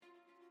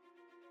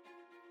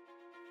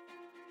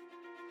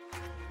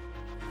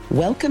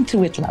Welcome to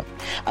With Love,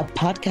 a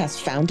podcast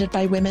founded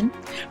by women,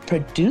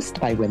 produced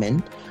by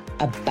women,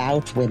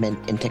 about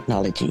women in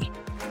technology.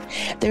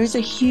 There is a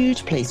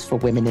huge place for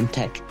women in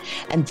tech,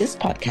 and this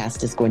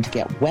podcast is going to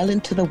get well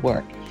into the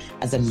work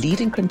as a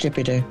leading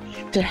contributor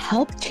to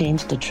help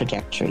change the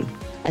trajectory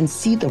and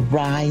see the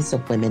rise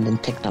of women in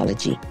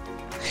technology.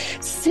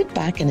 Sit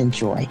back and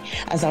enjoy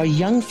as our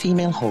young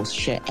female hosts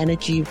share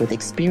energy with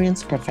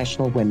experienced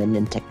professional women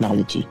in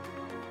technology.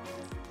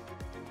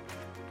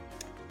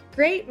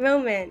 Great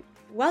moment.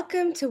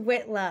 Welcome to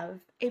With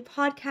Love, a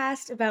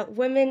podcast about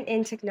women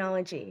in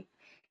technology.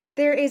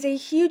 There is a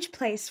huge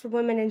place for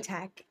women in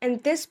tech,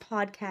 and this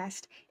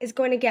podcast is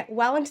going to get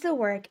well into the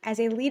work as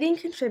a leading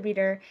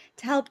contributor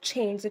to help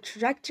change the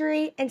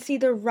trajectory and see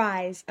the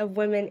rise of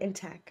women in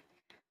tech.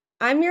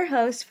 I'm your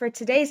host for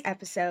today's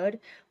episode,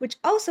 which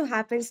also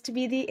happens to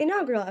be the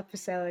inaugural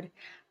episode.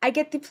 I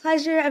get the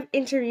pleasure of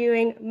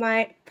interviewing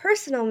my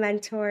personal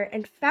mentor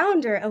and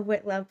founder of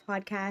With Love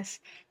podcast,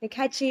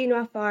 Nkechi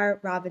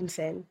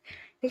Nwafor-Robinson.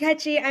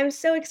 Nkechi, I'm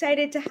so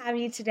excited to have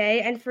you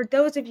today. And for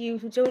those of you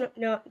who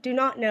do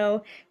not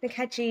know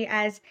Nkechi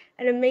as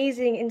an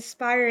amazing,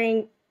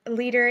 inspiring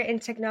leader in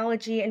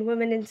technology and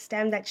women in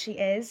STEM that she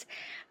is,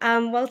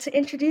 to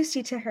introduce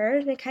you to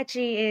her,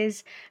 Nkechi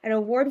is an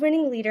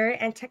award-winning leader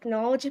and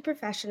technology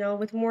professional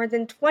with more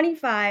than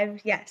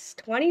 25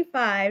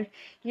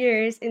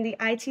 years in the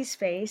IT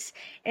space,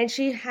 and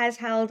she has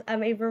held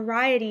a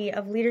variety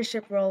of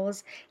leadership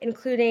roles,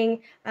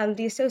 including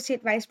the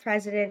Associate Vice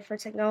President for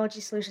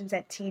Technology Solutions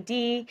at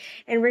TD,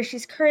 and where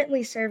she's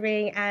currently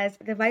serving as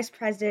the Vice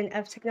President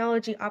of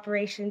Technology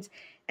Operations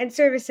and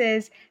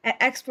Services at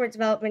Export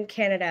Development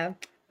Canada.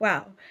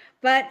 Wow.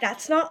 But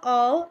that's not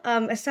all.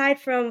 Aside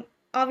from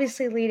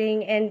obviously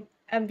leading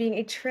and being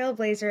a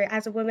trailblazer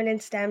as a woman in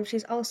STEM,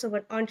 she's also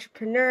an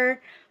entrepreneur,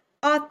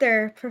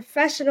 author,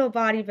 professional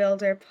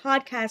bodybuilder,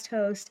 podcast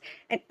host,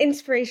 and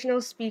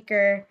inspirational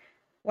speaker.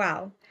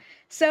 Wow.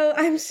 So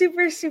I'm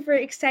super, super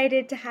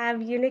excited to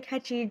have you,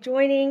 Nkechi,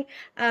 joining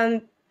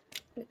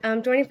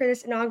for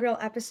this inaugural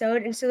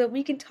episode, and so that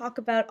we can talk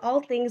about all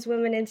things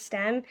women in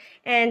STEM,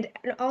 and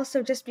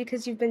also just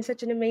because you've been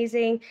such an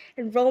amazing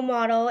and role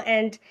model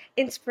and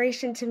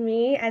inspiration to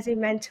me as a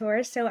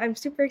mentor. So I'm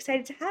super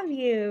excited to have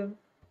you.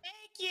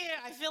 Thank you.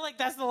 I feel like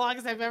that's the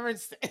longest I've ever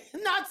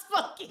not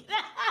spoken.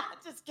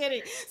 Just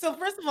kidding. So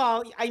first of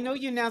all, I know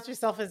you announced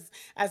yourself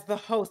as the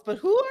host, but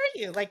who are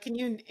you? Like, can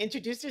you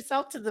introduce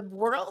yourself to the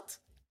world?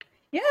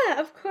 Yeah,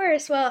 of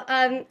course.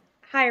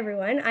 Hi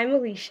everyone. I'm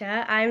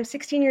Alicia. I'm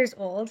 16 years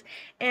old,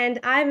 and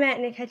I met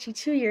Nkechi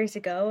 2 years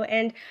ago.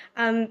 And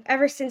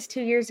ever since 2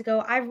 years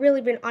ago, I've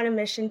really been on a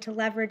mission to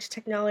leverage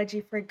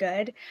technology for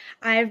good.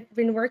 I've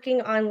been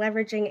working on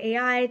leveraging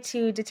AI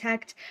to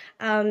detect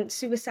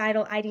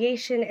suicidal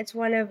ideation. It's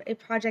one of a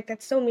project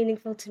that's so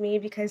meaningful to me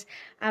because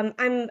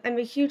I'm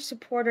a huge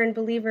supporter and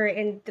believer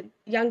in the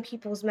young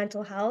people's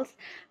mental health.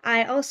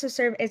 I also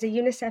serve as a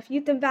UNICEF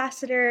Youth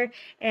Ambassador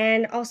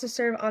and also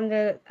serve on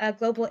the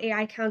Global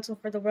AI Council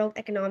for the World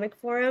Economic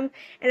Forum.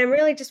 And I'm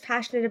really just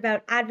passionate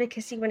about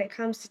advocacy when it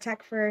comes to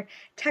tech for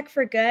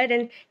good,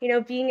 and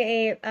being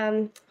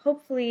a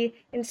hopefully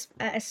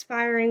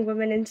aspiring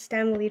women in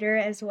STEM leader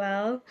as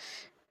well.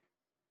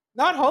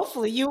 Not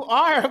hopefully, you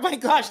are. Oh my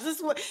gosh, this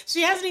is what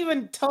she hasn't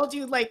even told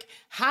you like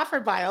half her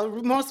bio.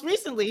 Most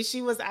recently,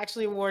 she was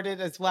actually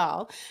awarded as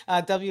well,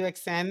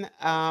 WXN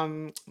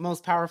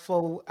Most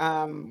Powerful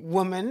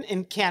Woman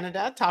in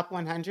Canada, Top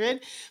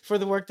 100, for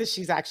the work that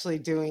she's actually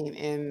doing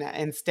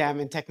in STEM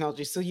and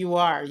technology. So you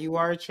are a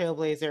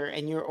trailblazer,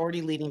 and you're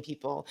already leading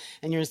people,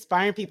 and you're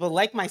inspiring people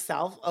like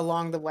myself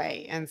along the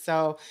way. And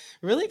so,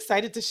 really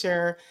excited to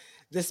share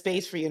the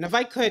space for you. And if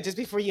I could, just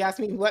before you ask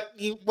me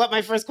what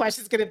my first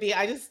question is going to be,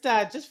 I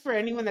just for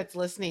anyone that's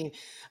listening,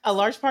 a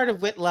large part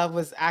of With Love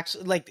was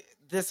actually like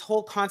this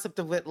whole concept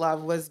of With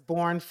Love was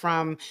born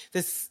from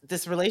this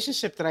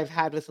relationship that I've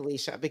had with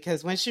Alicia,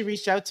 because when she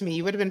reached out to me,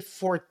 you would have been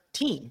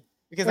 14.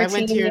 Because I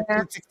went to your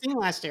Sweet 16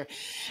 last year.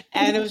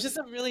 And it was just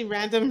a really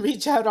random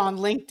reach out on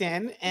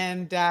LinkedIn.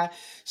 And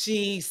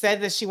she said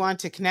that she wanted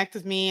to connect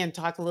with me and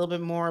talk a little bit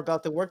more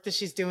about the work that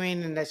she's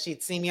doing, and that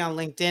she'd see me on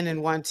LinkedIn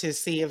and want to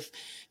see if,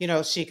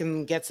 she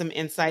can get some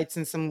insights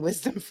and some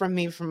wisdom from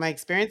me, from my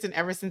experience. And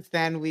ever since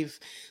then,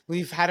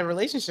 we've had a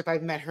relationship.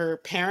 I've met her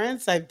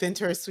parents. I've been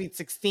to her Sweet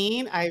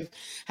 16. I've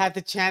had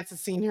the chance of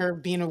seeing her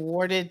being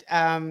awarded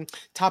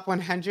Top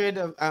 100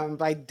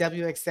 by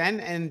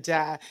WXN,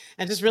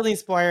 and just really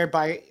inspired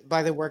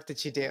by the work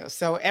that you do.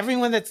 So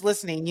everyone that's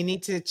listening, you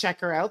need to check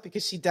her out,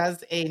 because she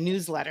does a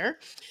newsletter,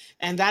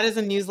 and that is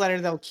a newsletter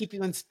that will keep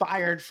you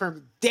inspired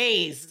for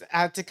days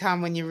to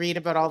come when you read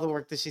about all the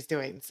work that she's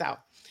doing. So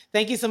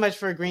thank you so much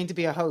for agreeing to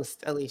be a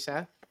host,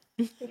 Alicia.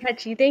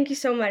 Nkechi, thank you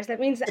so much. That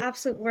means the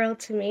absolute world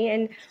to me.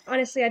 And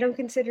honestly, I don't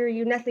consider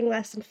you nothing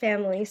less than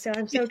family. So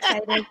I'm so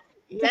excited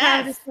to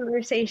have this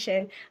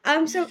conversation.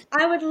 So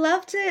I would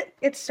love to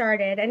get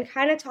started and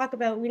kind of talk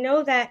about, we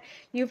know that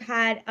you've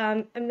had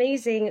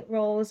amazing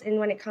roles in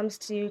when it comes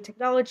to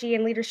technology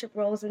and leadership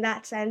roles in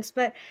that sense,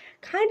 but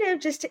kind of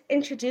just to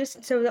introduce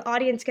so the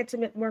audience gets a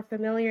bit more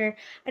familiar,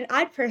 and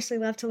I'd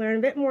personally love to learn a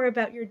bit more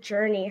about your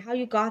journey, how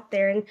you got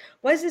there, and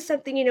was this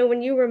something,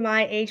 when you were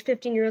my age,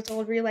 15 years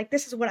old, where you're like,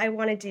 this is what I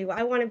want to do.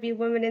 I want to be a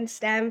woman in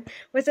STEM.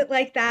 Was it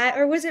like that?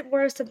 Or was it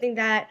more of something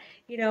that,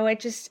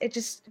 it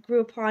just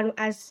grew upon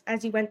as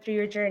you went through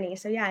your journey?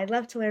 So yeah, I'd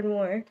love to learn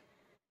more.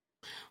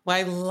 Well,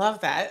 I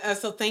love that.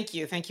 So thank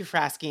you. Thank you for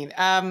asking.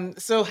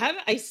 So how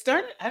did I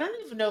start? I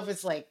don't even know if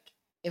it's like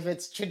if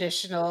it's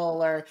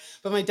traditional or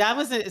but my dad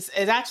was it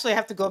actually I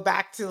have to go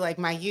back to like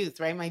my youth,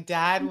 right? My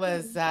dad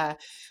Mhm.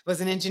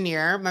 was an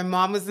engineer. My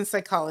mom was in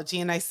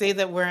psychology, and I say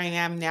that where I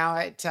am now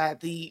at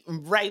the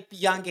ripe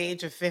young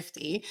age of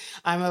 50,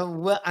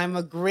 I'm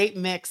a great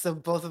mix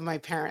of both of my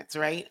parents,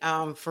 right?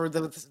 For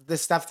the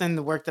stuff and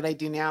the work that I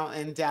do now.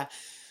 And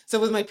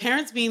so with my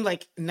parents being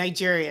like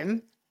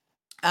Nigerian,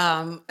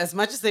 as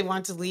much as they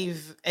want to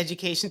leave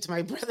education to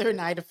my brother and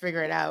I to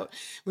figure it out,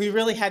 we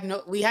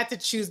had to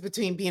choose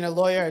between being a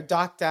lawyer, a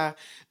doctor,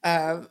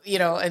 an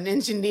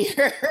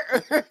engineer.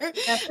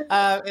 Yep.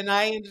 And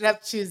I ended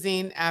up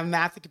choosing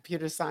math and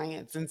computer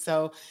science. And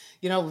so,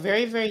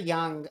 very, very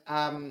young,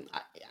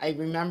 I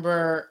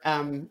remember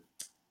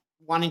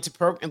wanting to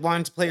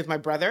play with my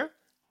brother,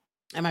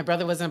 and my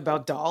brother wasn't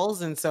about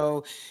dolls, and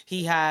so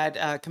he had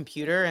a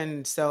computer,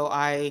 and so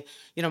my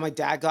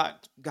dad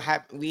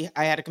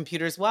I had a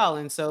computer as well,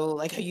 and so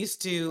like I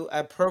used to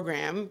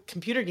program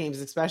computer games,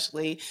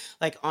 especially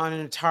like on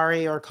an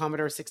Atari or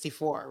Commodore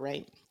 64,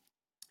 right?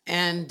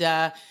 and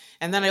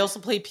and then I also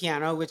play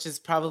piano, which is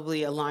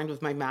probably aligned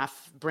with my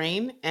math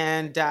brain.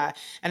 And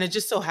it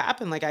just so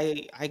happened like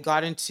I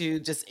got into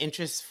just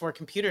interest for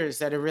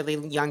computers at a really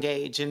young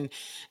age. And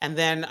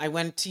then I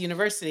went to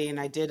university and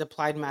I did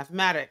applied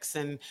mathematics,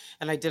 and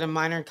I did a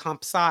minor in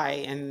comp sci.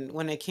 And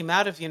when I came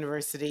out of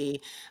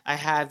university, I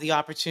had the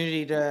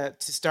opportunity to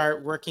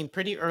start working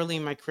pretty early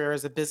in my career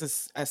as a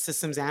business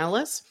systems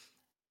analyst.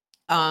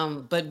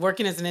 But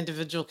working as an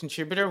individual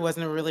contributor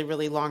wasn't a really,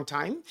 really long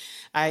time.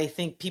 I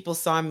think people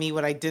saw in me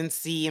what I didn't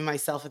see in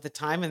myself at the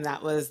time, and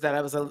that was that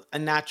I was a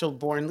natural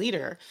born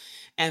leader.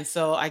 And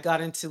so I got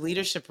into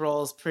leadership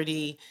roles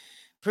pretty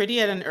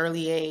at an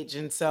early age.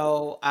 And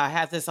so I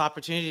had this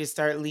opportunity to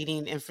start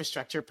leading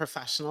infrastructure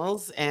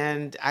professionals,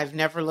 and I've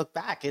never looked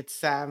back. It's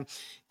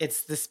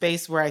the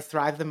space where I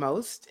thrive the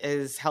most,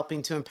 is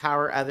helping to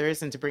empower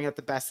others and to bring out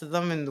the best of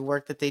them in the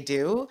work that they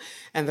do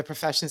and the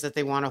professions that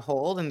they want to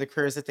hold and the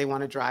careers that they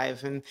want to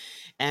drive. And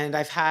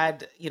I've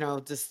had,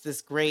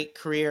 this great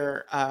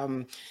career.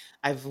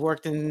 I've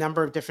worked in a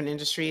number of different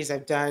industries.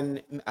 I've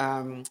done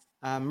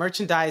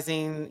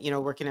merchandising,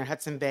 working at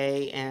Hudson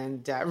Bay,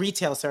 and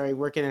retail, sorry,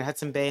 working at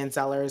Hudson Bay and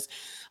Zellers.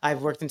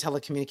 I've worked in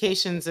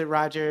telecommunications at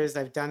Rogers.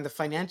 I've done the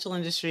financial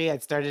industry. I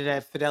started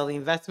at Fidelity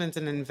Investments,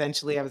 and then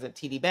eventually I was at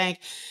TD Bank.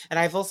 And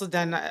I've also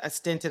done a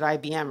stint at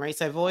IBM, right?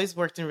 So I've always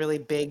worked in really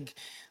big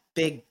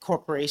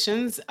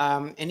corporations.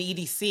 And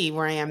EDC,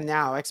 where I am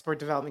now, Export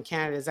Development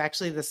Canada, is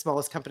actually the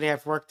smallest company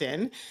I've worked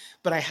in,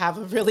 but I have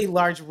a really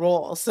large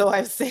role. So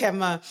I say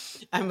I'm a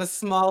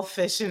small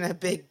fish in a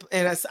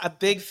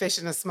big fish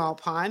in a small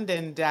pond,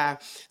 and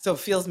so it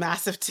feels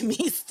massive to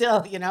me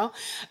still,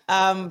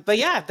 But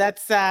yeah,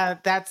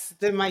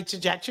 my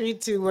trajectory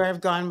to where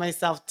I've gone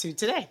myself to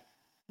today.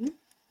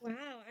 Wow,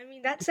 I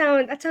mean that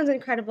sounds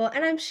incredible,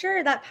 and I'm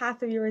sure that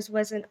path of yours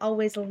wasn't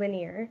always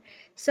linear.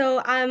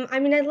 So, I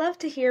mean, I'd love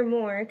to hear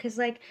more because,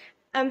 like,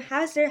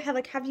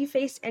 have you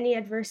faced any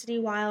adversity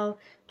while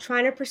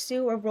trying to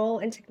pursue a role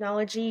in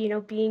technology?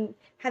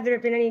 Have there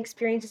been any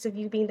experiences of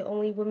you being the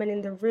only woman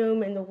in the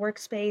room in the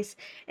workspace,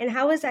 and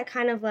how has that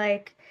kind of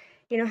like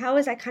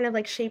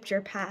shaped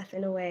your path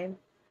in a way?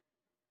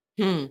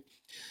 Hmm.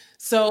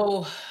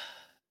 So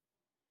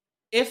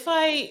if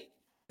I,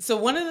 so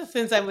one of the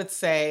things I would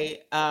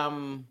say,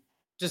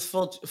 just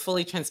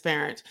fully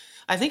transparent,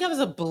 I think I was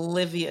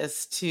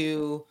oblivious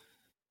to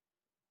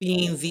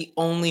being the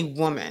only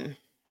woman,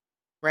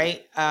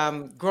 right?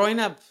 Growing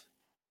up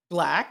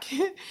Black,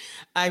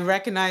 I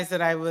recognized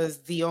that I was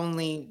the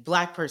only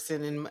Black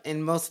person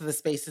in most of the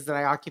spaces that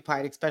I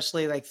occupied,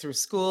 especially like through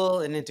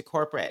school and into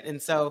corporate.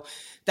 And so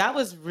that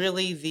was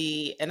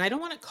really and I don't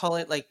want to call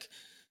it like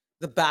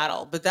the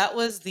battle, but that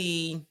was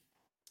the,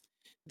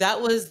 that's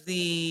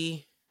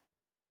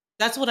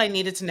what I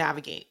needed to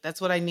navigate.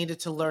 That's what I needed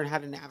to learn how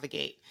to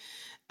navigate.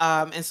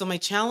 And so my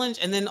challenge,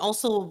 and then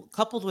also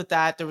coupled with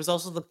that, there was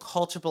also the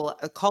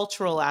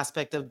cultural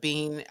aspect of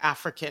being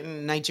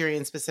African,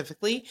 Nigerian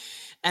specifically,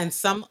 and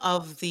some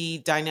of the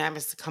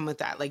dynamics that come with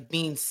that, like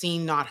being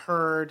seen, not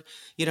heard,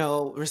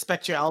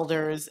 respect your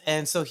elders.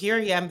 And so here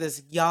I am,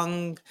 this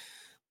young,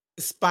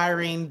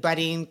 aspiring,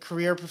 budding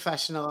career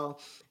professional,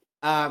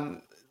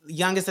 um,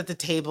 youngest at the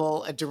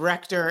table, a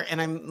director,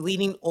 and I'm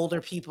leading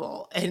older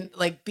people. And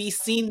like be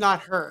seen,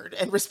 not heard,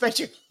 and respect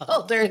your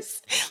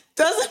elders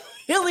doesn't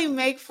really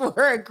make for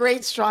a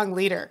great, strong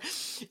leader.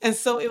 And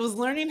so it was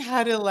learning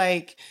how to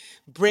like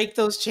break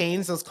those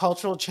chains, those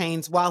cultural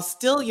chains, while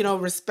still,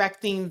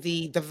 respecting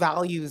the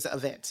values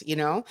of it.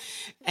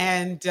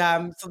 And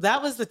so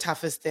that was the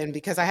toughest thing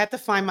because I had to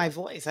find my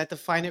voice. I had to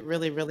find it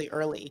really, really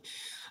early.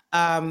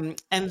 And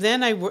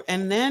then,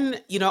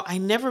 I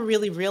never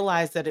really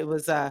realized that it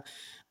was a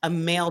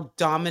male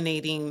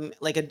dominating,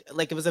 like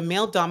it was a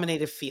male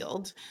dominated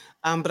field.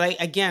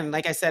 But again,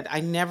 like I said,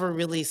 I never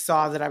really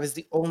saw that I was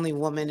the only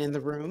woman in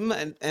the room.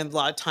 And a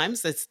lot of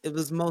times it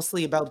was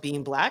mostly about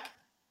being Black.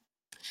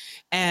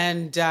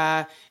 And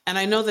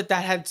I know that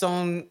that had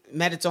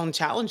met its own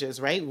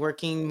challenges, right?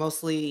 Working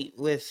mostly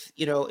with,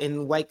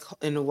 in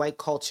white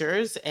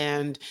cultures,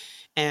 and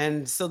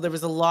so there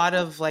was a lot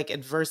of like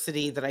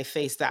adversity that I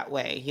faced that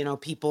way.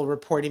 People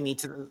reporting me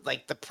to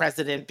like the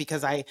president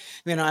because I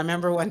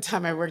remember one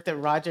time I worked at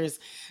Rogers,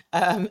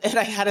 and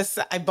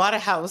I bought a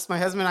house. My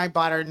husband and I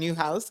bought our new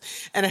house,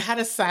 and it had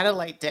a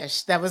satellite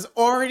dish that was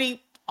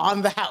already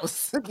on the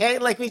house. Okay.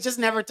 Like we just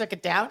never took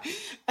it down.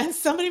 And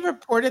somebody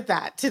reported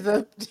that through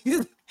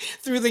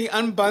the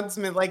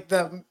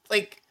ombudsman,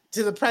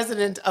 to the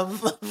president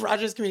of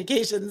Rogers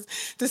Communications,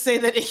 to say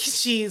that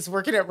she's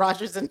working at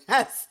Rogers and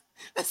has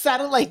a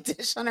satellite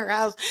dish on her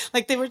house.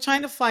 Like they were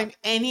trying to find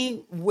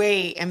any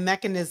way and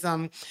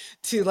mechanism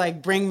to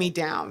like bring me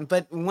down.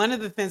 But one of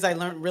the things I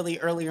learned really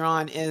early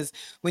on is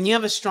when you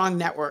have a strong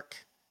network,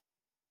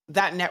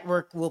 that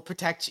network will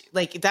protect you.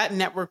 Like that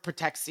network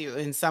protects you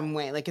in some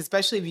way, like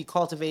especially if you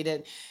cultivate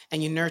it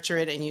and you nurture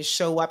it and you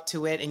show up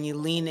to it and you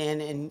lean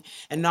in,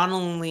 and not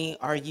only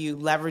are you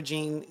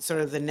leveraging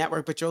sort of the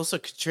network, but you're also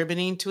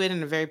contributing to it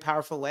in a very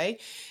powerful way.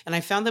 And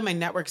I found that my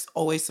networks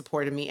always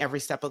supported me every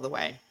step of the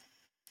way.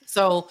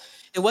 So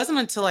it wasn't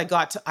until I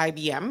got to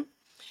IBM,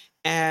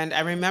 and I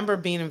remember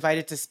being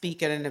invited to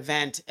speak at an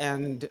event,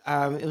 and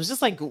it was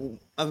just like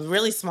a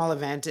really small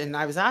event. And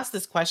I was asked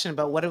this question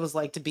about what it was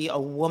like to be a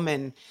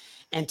woman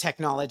in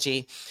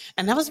technology.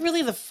 And that was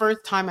really the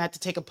first time I had to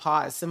take a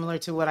pause, similar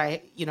to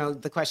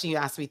the question you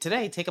asked me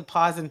today, take a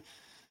pause. And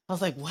I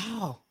was like,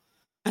 wow,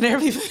 I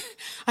never even,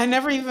 I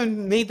never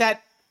even made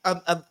that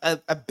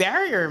a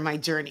barrier in my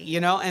journey.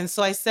 And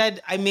so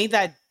I made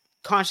that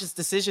conscious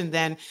decision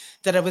then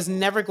that I was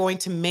never going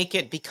to make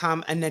it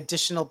become an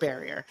additional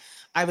barrier.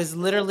 I was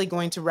literally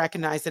going to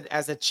recognize it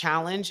as a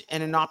challenge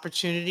and an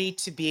opportunity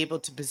to be able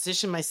to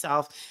position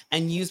myself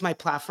and use my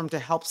platform to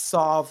help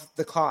solve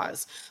the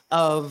cause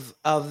of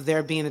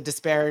there being a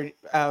disparate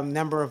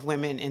number of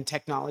women in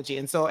technology.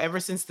 And so ever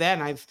since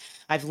then,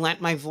 I've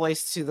lent my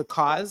voice to the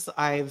cause.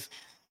 I've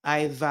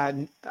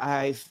not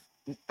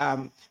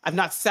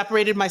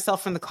separated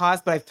myself from the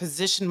cause, but I've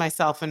positioned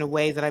myself in a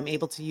way that I'm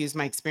able to use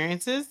my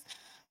experiences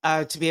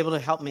to be able to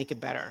help make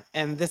it better.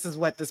 And this is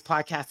what this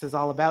podcast is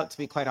all about, to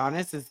be quite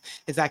honest, is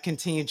that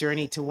continued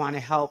journey to want to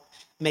help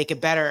make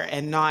it better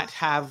and not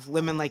have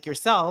women like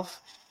yourself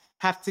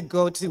have to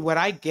go to what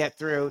I get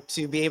through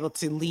to be able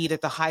to lead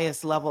at the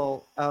highest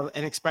level of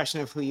an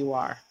expression of who you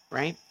are,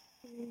 right?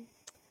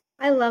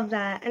 I love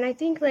that. And I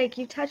think like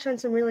you touched on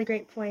some really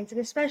great points,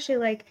 and especially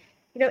like,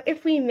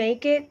 if we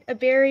make it a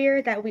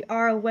barrier that we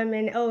are a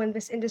woman, in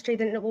this industry,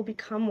 then it will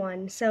become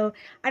one. So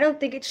I don't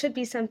think it should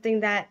be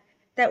something that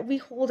we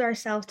hold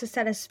ourselves to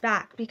set us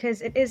back,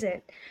 because it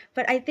isn't.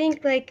 But I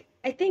think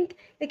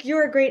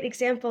you're a great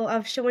example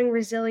of showing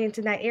resilience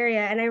in that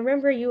area. And I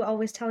remember you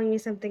always telling me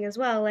something as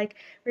well, like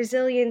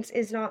resilience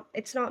it's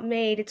not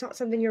made, it's not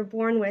something you're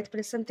born with, but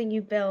it's something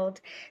you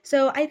build.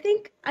 So I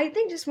think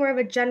just more of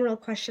a general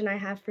question I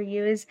have for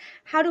you is,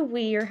 how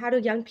do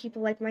young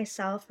people like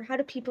myself, or how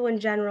do people in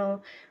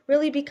general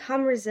really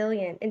become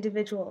resilient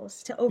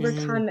individuals to Mhm.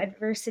 overcome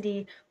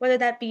adversity, whether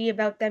that be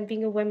about them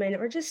being a woman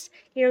or just,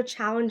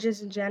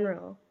 challenges in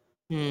general?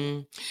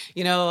 Mm.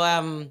 You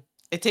know,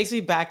 it takes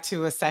me back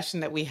to a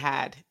session that we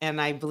had,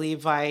 and I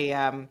believe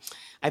I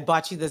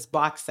bought you this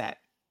box set,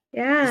 the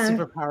Yeah.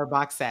 superpower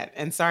box set.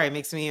 And sorry, it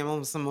makes me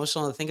almost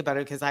emotional to think about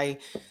it because I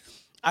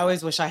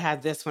always wish I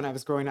had this when I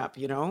was growing up,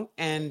 Mhm.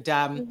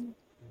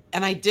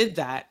 and I did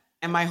that.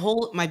 And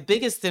my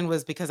biggest thing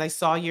was because I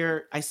saw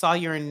your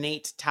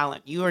innate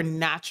talent. You are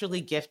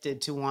naturally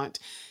gifted to want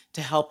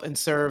to help and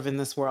serve in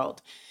this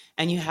world.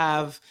 And you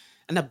have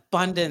an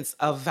abundance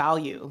of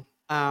value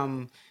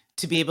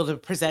to be able to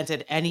present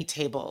at any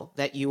table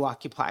that you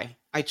occupy.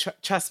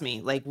 Trust me,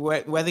 like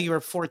whether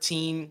you're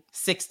 14,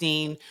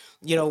 16,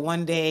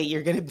 one day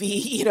you're going to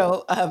be,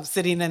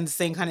 sitting in the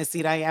same kind of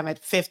seat I am at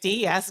 50.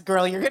 Yes,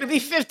 girl, you're going to be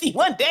 50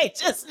 one day.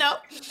 Just know.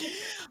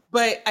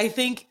 But I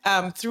think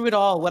through it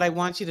all, what I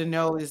want you to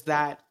know is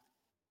that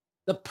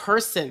the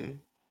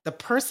person, the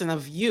person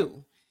of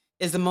you,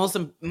 is the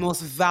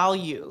most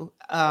value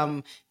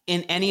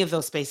in any of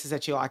those spaces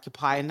that you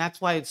occupy, and that's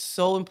why it's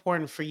so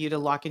important for you to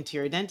lock into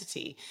your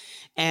identity.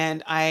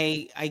 And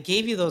I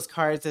gave you those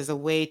cards as a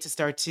way to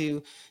start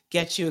to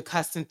get you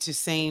accustomed to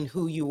saying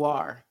who you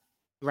are,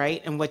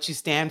 right, and what you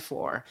stand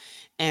for,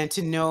 and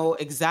to know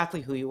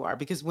exactly who you are.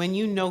 Because when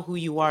you know who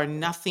you are,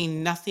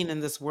 nothing in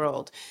this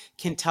world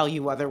can tell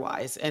you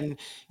otherwise. And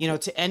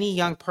to any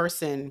young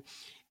person,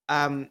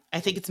 I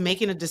think it's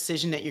making a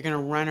decision that you're going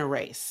to run a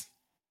race,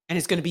 and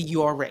it's going to be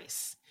your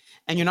race.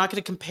 And you're not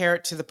going to compare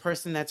it to the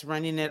person that's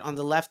running it on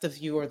the left of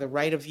you or the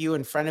right of you,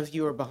 in front of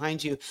you or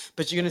behind you,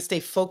 but you're going to stay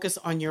focused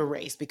on your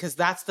race because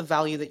that's the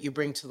value that you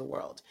bring to the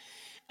world.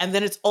 And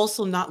then it's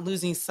also not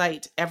losing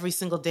sight every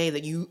single day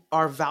that you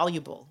are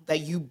valuable, that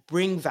you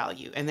bring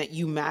value, and that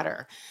you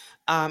matter.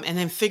 And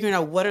then figuring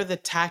out what are the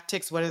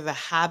tactics, what are the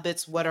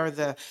habits, what are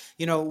the,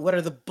 what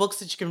are the books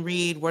that you can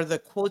read, what are the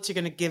quotes you're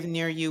going to give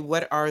near you,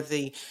 what are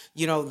the,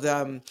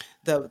 the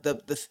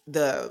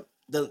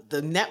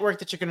network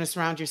that you're going to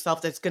surround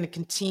yourself that's going to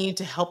continue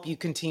to help you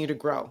continue to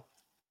grow,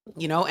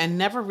 and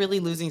never really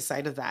losing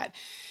sight of that.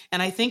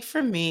 And I think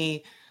for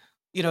me,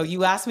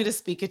 you asked me to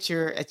speak at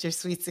your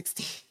Sweet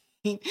 16.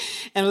 And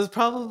it was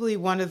probably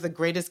one of the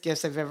greatest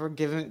gifts I've ever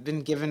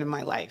been given in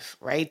my life,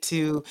 right?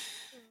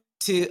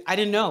 I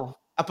didn't know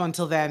up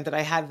until then that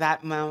I had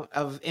that amount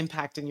of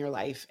impact in your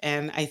life.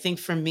 And I think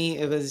for me,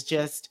 it was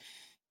just,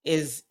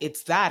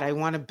 it's that I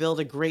want to build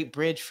a great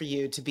bridge for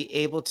you to be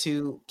able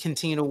to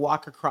continue to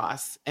walk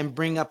across and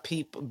bring up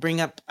people,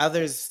 bring up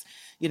others,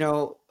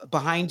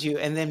 behind you,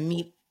 and then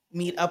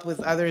meet up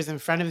with others in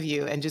front of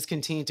you and just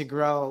continue to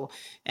grow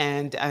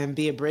and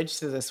be a bridge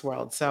to this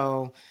world.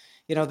 So,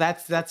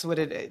 that's what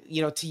it,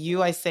 to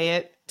you, I say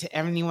it, to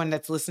anyone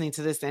that's listening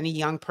to this, any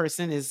young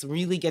person, is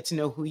really get to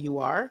know who you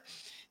are,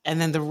 and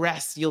then the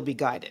rest you'll be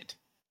guided.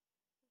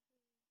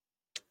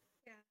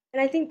 Yeah.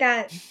 And I think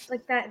that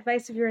like that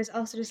advice of yours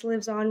also just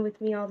lives on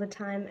with me all the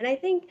time. And I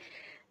think,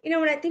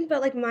 when I think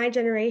about like my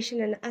generation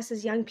and us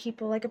as young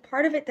people, like a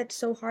part of it that's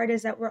so hard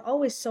is that we're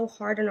always so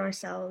hard on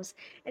ourselves.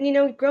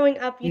 And growing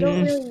up, you don't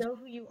Mm, really know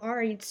who you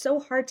are. It's so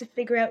hard to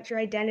figure out your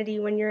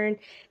identity when you're in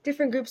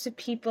different groups of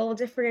people,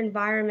 different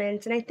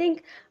environments. And I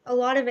think a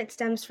lot of it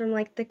stems from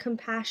like the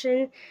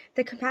compassion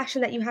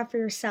that you have for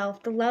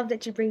yourself, the love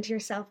that you bring to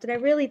yourself. And I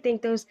really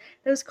think those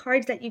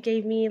cards that you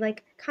gave me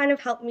like kind of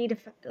help me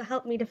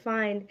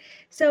define.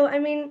 So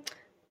I'd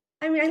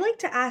like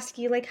to ask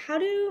you like how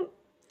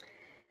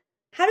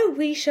do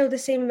we show the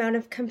same amount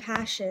of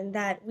compassion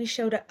that we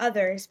show to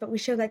others, but we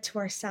show that to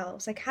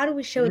ourselves? Like, how do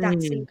we show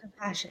that same mm.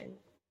 compassion?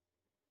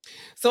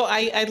 So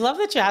I love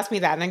that you asked me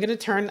that, and I'm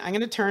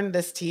gonna turn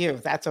this to you,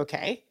 if that's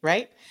okay,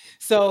 right?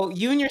 So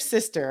you and your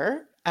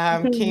sister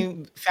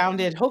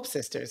founded Hope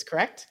Sisters,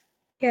 correct?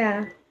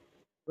 Yeah.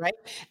 Right?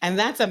 And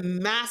that's a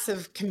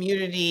massive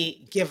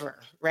community giver,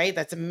 right?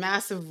 That's a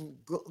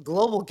massive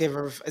global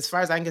giver, as far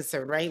as I'm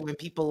concerned, right? When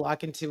people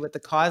lock into what the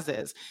cause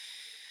is,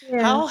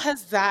 Yeah. how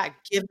has that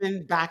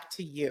given back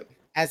to you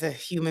as a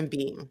human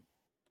being?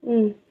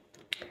 Mm.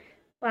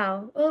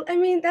 Wow. Well,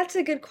 that's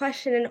a good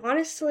question. And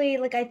honestly,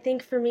 like, I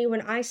think for me,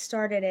 when I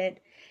started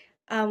it,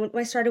 when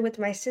I started with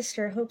my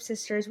sister, Hope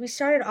Sisters, we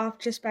started off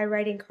just by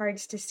writing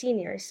cards to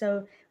seniors.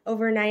 So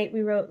overnight,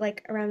 we wrote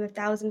like around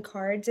 1,000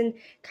 cards, and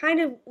kind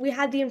of we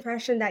had the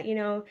impression that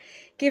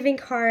giving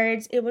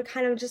cards it would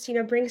kind of just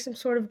bring some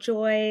sort of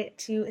joy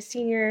to a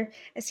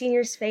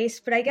senior's face.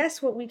 But I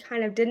guess what we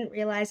kind of didn't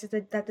realize is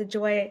that the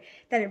joy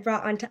that it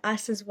brought onto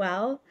us as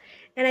well.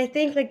 And I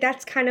think like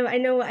that's kind of I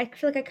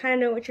feel like I kind of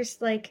know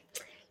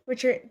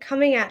what you're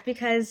coming at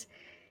because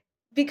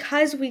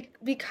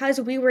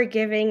we were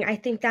giving. I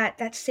think that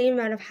that same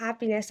amount of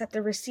happiness that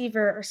the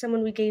receiver or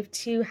someone we gave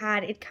to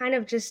had, it kind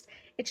of just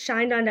it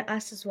shined onto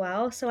us as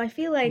well. So I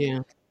feel like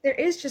Yeah, there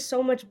is just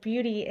so much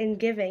beauty in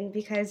giving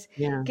because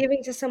yeah.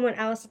 giving to someone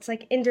else, it's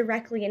like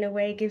indirectly in a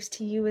way gives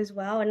to you as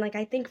well. And like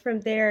I think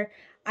from there,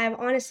 I've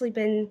honestly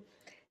been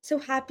so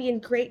happy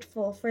and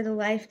grateful for the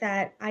life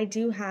that I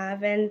do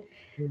have. And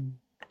Mm.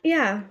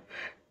 yeah.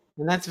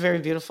 And that's very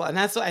beautiful. And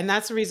that's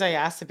the reason I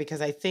asked it,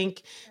 because I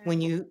think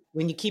when you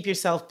keep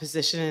yourself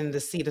positioned in the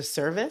seat of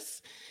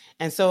service.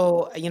 And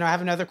so, I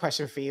have another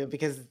question for you,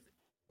 because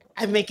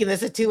I'm making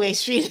this a two-way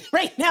street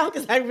right now,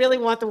 because I really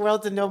want the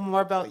world to know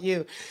more about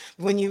you.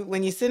 When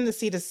you sit in the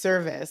seat of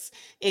service,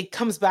 it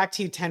comes back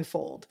to you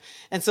tenfold.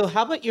 And so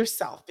how about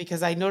yourself?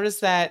 Because I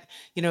noticed that,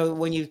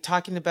 when you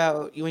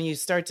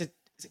start to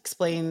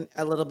explain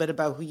a little bit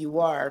about who you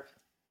are,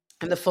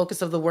 and the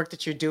focus of the work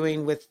that you're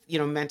doing with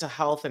mental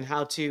health, and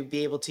how to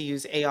be able to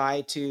use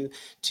AI to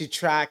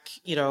track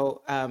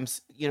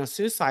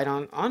suicide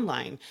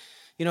online.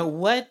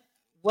 What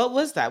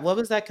was that? What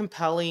was that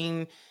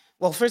compelling?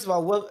 Well, first of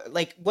all,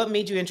 what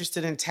made you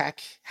interested in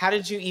tech? How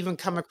did you even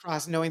come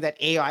across knowing that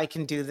AI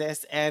can do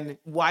this, and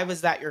why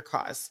was that your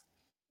cause?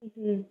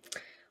 Mhm.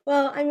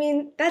 Well,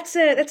 that's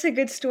a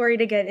good story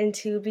to get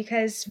into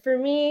because for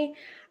me,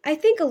 I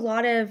think a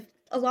lot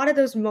of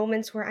those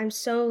moments where I'm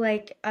so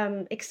like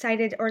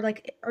excited or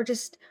like or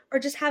just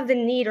have the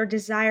need or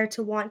desire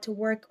to want to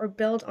work or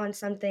build on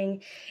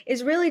something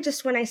is really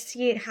just when I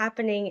see it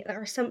happening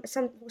or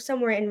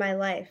somewhere in my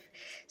life.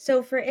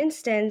 So for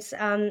instance,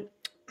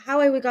 how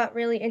I got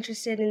really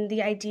interested in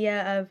the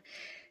idea of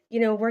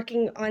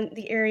working on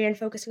the area and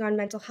focusing on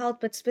mental health,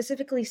 but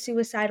specifically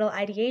suicidal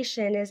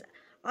ideation, is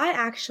I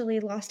actually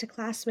lost a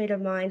classmate of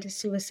mine to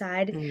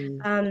suicide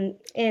Mm,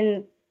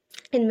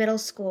 in middle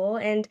school,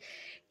 and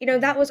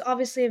that was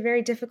obviously a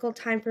very difficult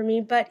time for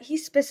me. But he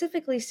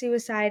specifically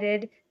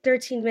suicided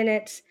 13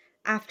 minutes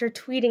after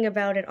tweeting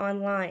about it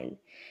online,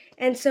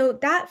 And so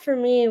that for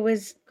me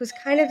was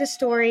kind of the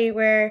story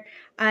where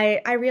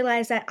I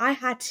realized that I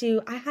had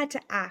to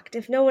act.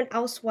 If no one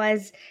else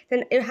was,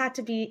 then it had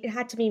to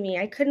be me.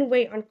 I couldn't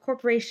wait on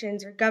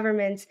corporations or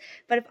governments,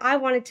 but if I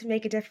wanted to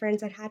make a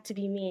difference, it had to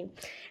be me.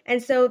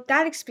 And so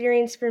that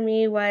experience for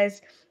me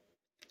was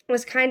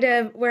kind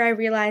of where I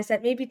realized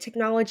that maybe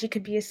technology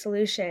could be a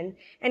solution,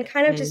 and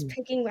kind of just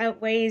picking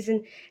out ways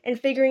and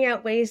figuring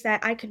out ways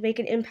that I could make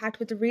an impact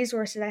with the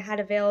resources I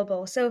had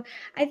available. So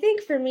I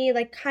think for me,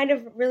 like kind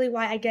of really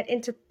why I get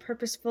into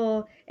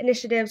purposeful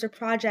initiatives or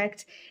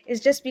projects is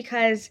just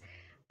because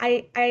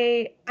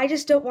I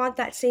just don't want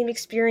that same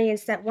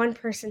experience that one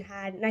person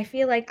had. And I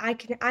feel like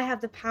I have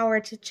the power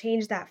to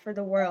change that for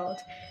the world.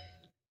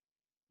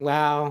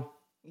 Wow.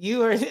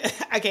 You are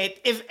okay.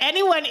 If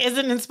anyone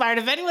isn't inspired,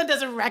 if anyone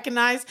doesn't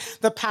recognize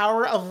the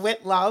power of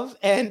wit, love,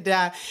 and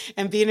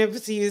being able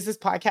to use this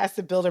podcast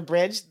to build a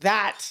bridge,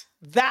 that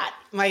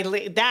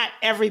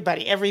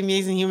everybody, every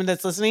amazing human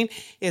that's listening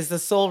is the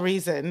sole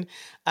reason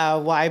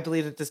why I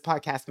believe that this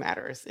podcast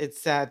matters.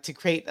 It's to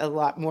create a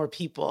lot more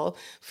people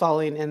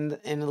following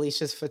in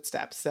Alicia's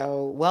footsteps.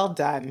 So well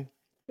done.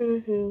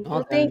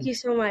 Well, thank you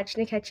so much,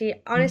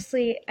 Nkechi.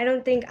 Honestly, I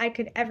don't think I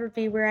could ever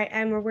be where I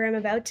am or where I'm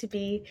about to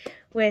be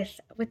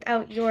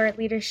without your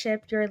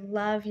leadership, your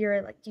love,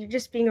 you're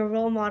just being a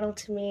role model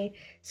to me.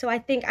 So I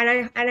think,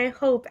 and I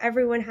hope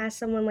everyone has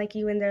someone like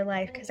you in their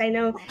life, because I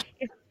know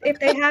if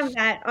they have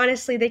that,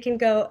 honestly, they can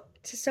go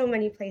to so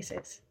many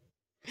places.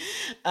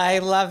 I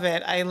love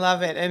it. I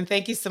love it. And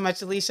thank you so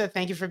much, Alicia.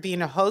 Thank you for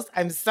being a host.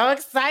 I'm so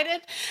excited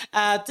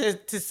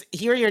to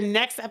hear your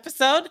next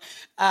episode.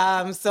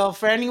 So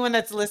for anyone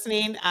that's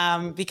listening,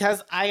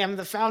 because I am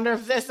the founder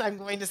of this, I'm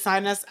going to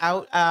sign us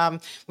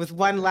out with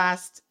one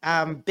last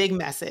big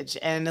message.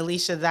 And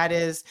Alicia, that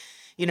is,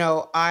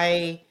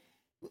 I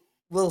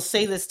will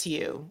say this to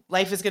you.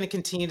 Life is going to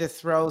continue to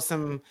throw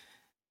some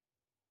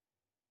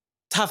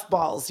tough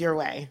balls your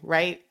way,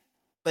 right?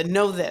 But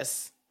know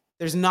this.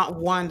 There's not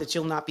one that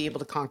you'll not be able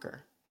to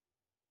conquer.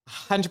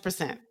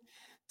 100%.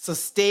 So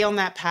stay on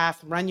that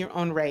path, run your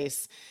own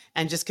race,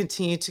 and just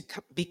continue to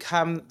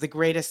become the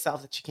greatest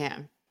self that you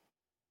can.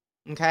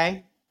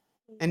 Okay?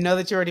 And know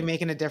that you're already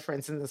making a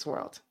difference in this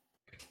world.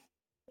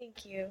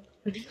 Thank you.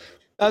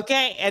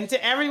 Okay. And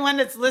to everyone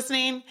that's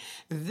listening,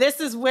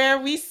 this is where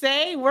we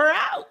say we're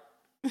out.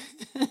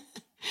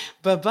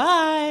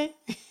 Bye-bye.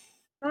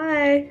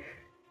 Bye.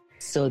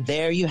 So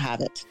there you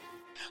have it.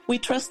 We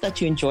trust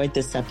that you enjoyed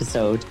this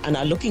episode and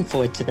are looking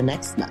forward to the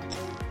next month.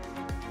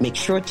 Make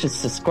sure to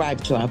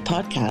subscribe to our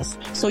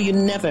podcast so you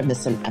never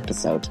miss an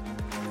episode.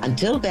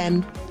 Until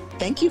then,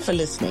 thank you for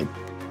listening.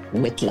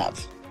 With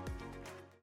love.